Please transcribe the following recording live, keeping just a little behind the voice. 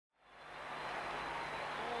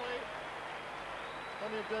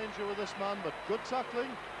plenty of danger with this man, but good tackling.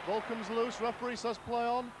 Ball comes loose, referee says play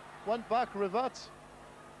on. Went back, Rivet.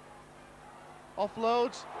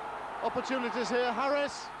 Offloads. Opportunities here,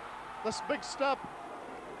 Harris. This big step,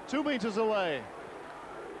 2 meters away.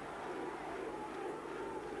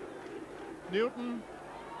 Newton.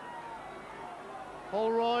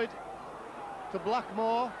 Holroyd to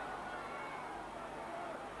Blackmore.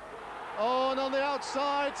 Oh, and on the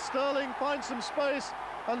outside, Sterling finds some space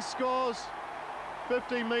and scores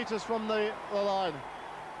 15 metres from the line.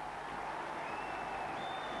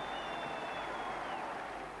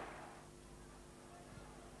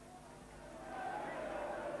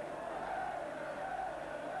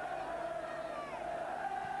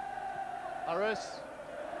 Harris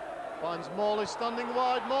finds Morley standing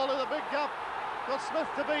wide. Morley, the big gap. Got Smith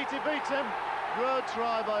to beat, he beat him. Good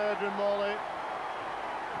try by Adrian Morley.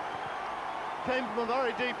 Came from a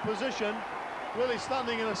very deep position, really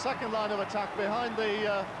standing in a second line of attack behind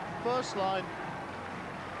the first line.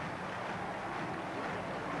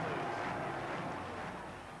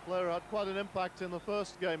 Player had quite an impact in the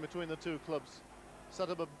first game between the two clubs.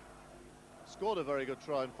 Scored a very good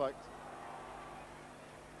try, in fact.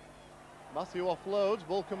 Matthew offloads,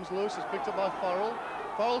 ball comes loose, it's picked up by Farrell.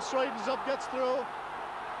 Farrell straightens up, gets through.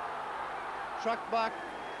 Track back,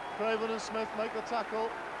 Craven and Smith make the tackle.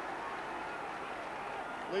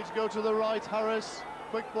 Leeds go to the right, Harris,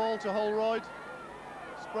 quick ball to Holroyd.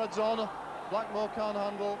 Spreads on, Blackmore can't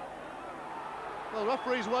handle. Well,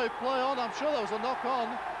 referee's wave play on, I'm sure there was a knock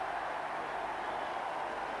on.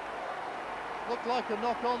 Looked like a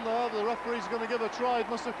knock on there, but the referee's going to give a try. It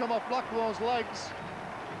must have come off Blackmore's legs.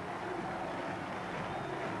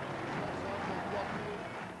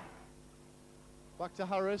 Back to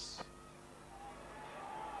Harris.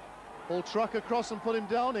 Ball track across and put him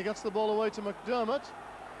down. He gets the ball away to McDermott,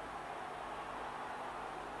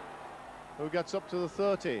 who gets up to the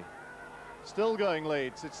 30. Still going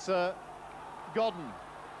Leeds. It's Godden.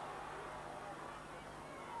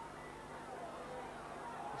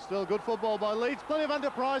 Still good football by Leeds. Plenty of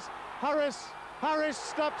enterprise. Harris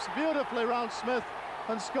steps beautifully round Smith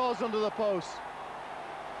and scores under the post.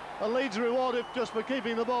 A Leeds rewarded just for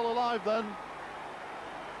keeping the ball alive then.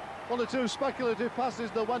 One or two speculative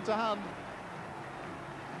passes that went to hand.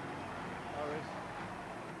 Harris.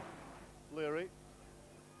 Leary.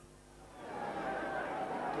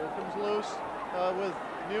 Ball comes loose with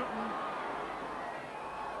Newton.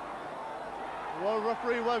 Well,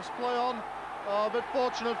 referee waves play on. A bit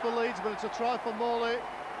fortunate for Leeds, but it's a try for Morley.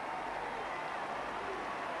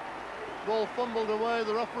 Ball fumbled away,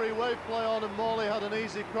 the referee waved play on, and Morley had an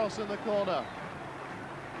easy cross in the corner.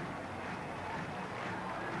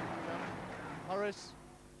 Harris,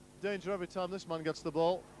 danger every time this man gets the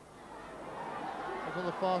ball. But on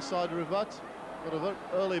the far side, Rivet. Got a very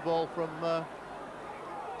early ball from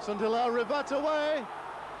St-Hilaire. Rivet away.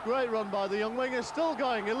 Great run by the young winger, still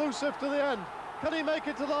going, elusive to the end. Can he make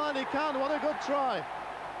it to the line? He can, what a good try.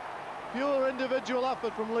 Pure individual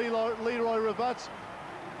effort from Leroy Rivet.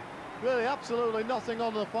 Really absolutely nothing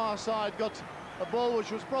on the far side. Got a ball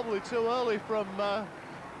which was probably too early from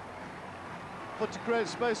put to create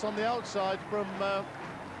space on the outside from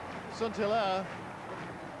St-Hilaire.